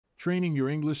Training your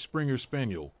English Springer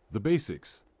Spaniel, the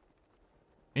basics.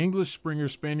 English Springer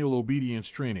Spaniel obedience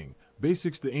training.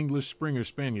 Basics. The English Springer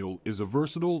Spaniel is a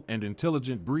versatile and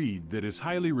intelligent breed that is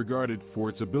highly regarded for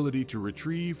its ability to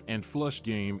retrieve and flush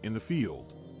game in the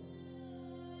field.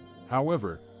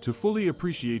 However, to fully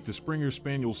appreciate the Springer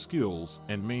Spaniel's skills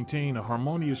and maintain a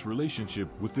harmonious relationship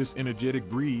with this energetic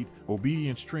breed,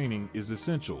 obedience training is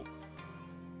essential.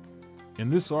 In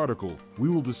this article, we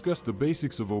will discuss the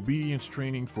basics of obedience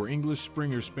training for English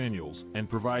Springer Spaniels and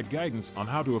provide guidance on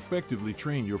how to effectively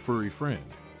train your furry friend.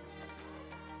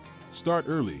 Start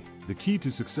early. The key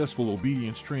to successful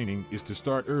obedience training is to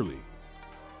start early.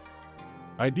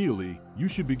 Ideally, you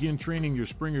should begin training your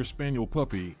Springer Spaniel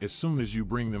puppy as soon as you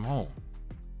bring them home.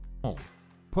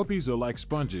 Puppies are like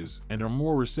sponges and are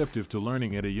more receptive to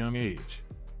learning at a young age.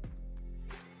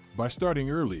 By starting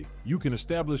early, you can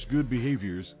establish good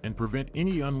behaviors and prevent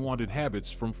any unwanted habits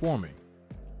from forming.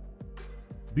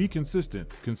 Be consistent.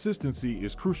 Consistency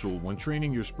is crucial when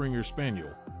training your Springer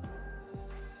Spaniel.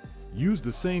 Use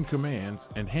the same commands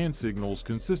and hand signals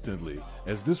consistently,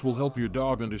 as this will help your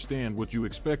dog understand what you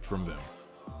expect from them.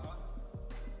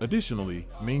 Additionally,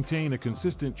 maintain a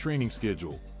consistent training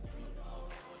schedule.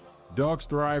 Dogs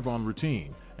thrive on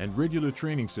routine, and regular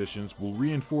training sessions will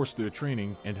reinforce their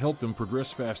training and help them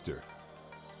progress faster.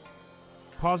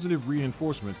 Positive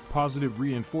reinforcement. Positive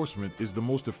reinforcement is the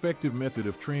most effective method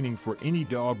of training for any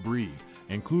dog breed,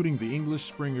 including the English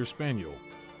Springer Spaniel.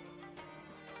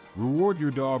 Reward your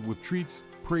dog with treats,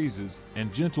 praises,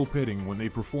 and gentle petting when they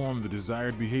perform the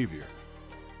desired behavior.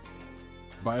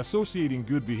 By associating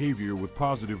good behavior with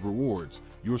positive rewards,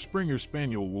 your Springer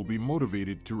Spaniel will be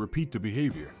motivated to repeat the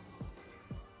behavior.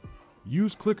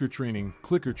 Use clicker training.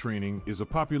 Clicker training is a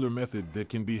popular method that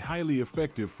can be highly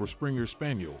effective for Springer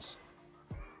Spaniels.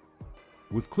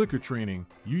 With clicker training,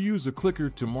 you use a clicker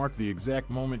to mark the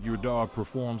exact moment your dog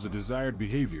performs a desired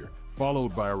behavior,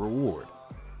 followed by a reward.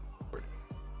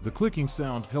 The clicking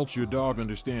sound helps your dog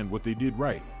understand what they did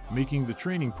right, making the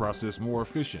training process more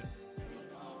efficient.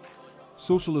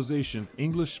 Socialization.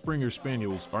 English Springer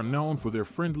Spaniels are known for their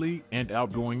friendly and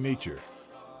outgoing nature.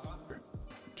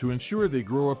 To ensure they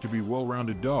grow up to be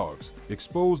well-rounded dogs,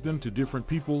 expose them to different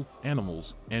people,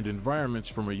 animals, and environments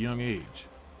from a young age.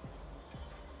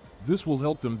 This will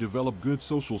help them develop good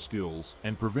social skills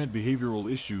and prevent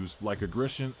behavioral issues like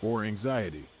aggression or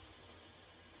anxiety.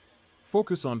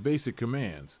 Focus on basic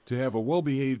commands. To have a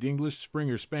well-behaved English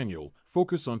Springer Spaniel,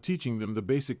 focus on teaching them the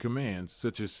basic commands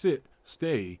such as sit,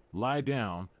 stay, lie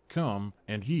down, come,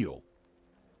 and heel.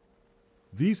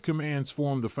 These commands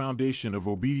form the foundation of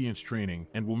obedience training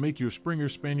and will make your Springer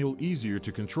Spaniel easier to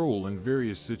control in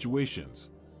various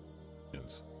situations.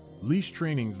 Leash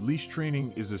training. Leash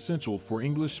training is essential for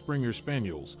English Springer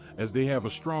Spaniels, as they have a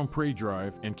strong prey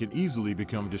drive and can easily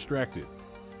become distracted.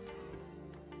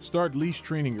 Start leash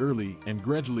training early and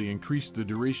gradually increase the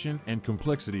duration and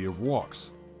complexity of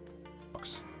walks.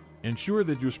 Ensure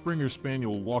that your Springer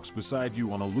Spaniel walks beside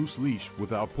you on a loose leash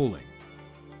without pulling.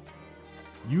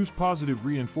 Use positive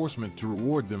reinforcement to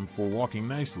reward them for walking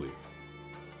nicely.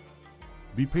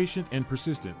 Be patient and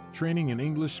persistent. Training an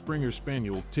English Springer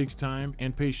Spaniel takes time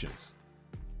and patience.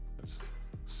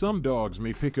 Some dogs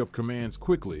may pick up commands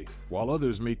quickly, while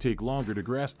others may take longer to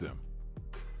grasp them.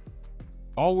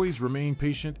 Always remain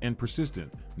patient and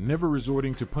persistent, never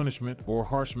resorting to punishment or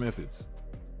harsh methods.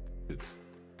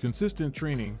 Consistent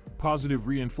training, positive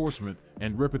reinforcement,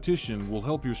 and repetition will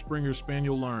help your Springer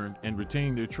Spaniel learn and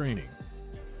retain their training.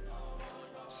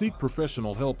 Seek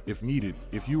professional help if needed.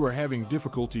 If you are having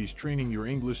difficulties training your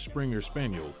English Springer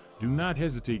Spaniel, do not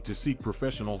hesitate to seek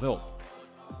professional help.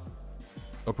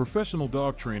 A professional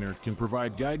dog trainer can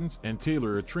provide guidance and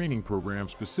tailor a training program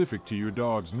specific to your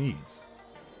dog's needs.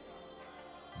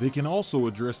 They can also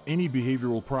address any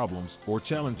behavioral problems or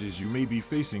challenges you may be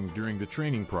facing during the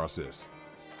training process.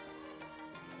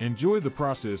 Enjoy the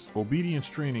process. Obedience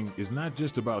training is not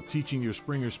just about teaching your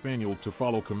Springer Spaniel to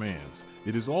follow commands.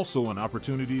 It is also an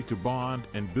opportunity to bond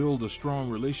and build a strong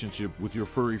relationship with your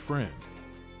furry friend.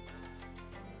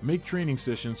 Make training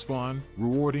sessions fun,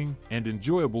 rewarding, and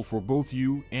enjoyable for both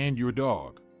you and your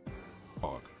dog.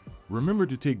 Remember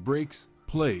to take breaks,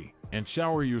 play, and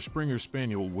shower your Springer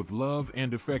Spaniel with love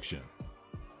and affection.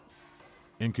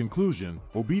 In conclusion,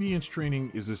 obedience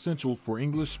training is essential for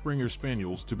English Springer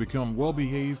Spaniels to become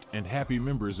well-behaved and happy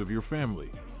members of your family.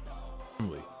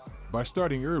 By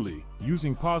starting early,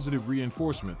 using positive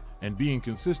reinforcement, and being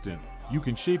consistent, you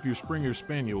can shape your Springer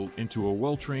Spaniel into a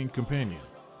well-trained companion.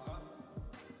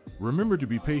 Remember to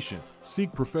be patient,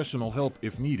 seek professional help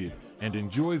if needed, and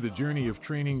enjoy the journey of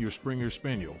training your Springer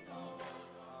Spaniel.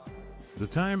 The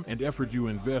time and effort you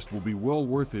invest will be well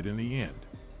worth it in the end.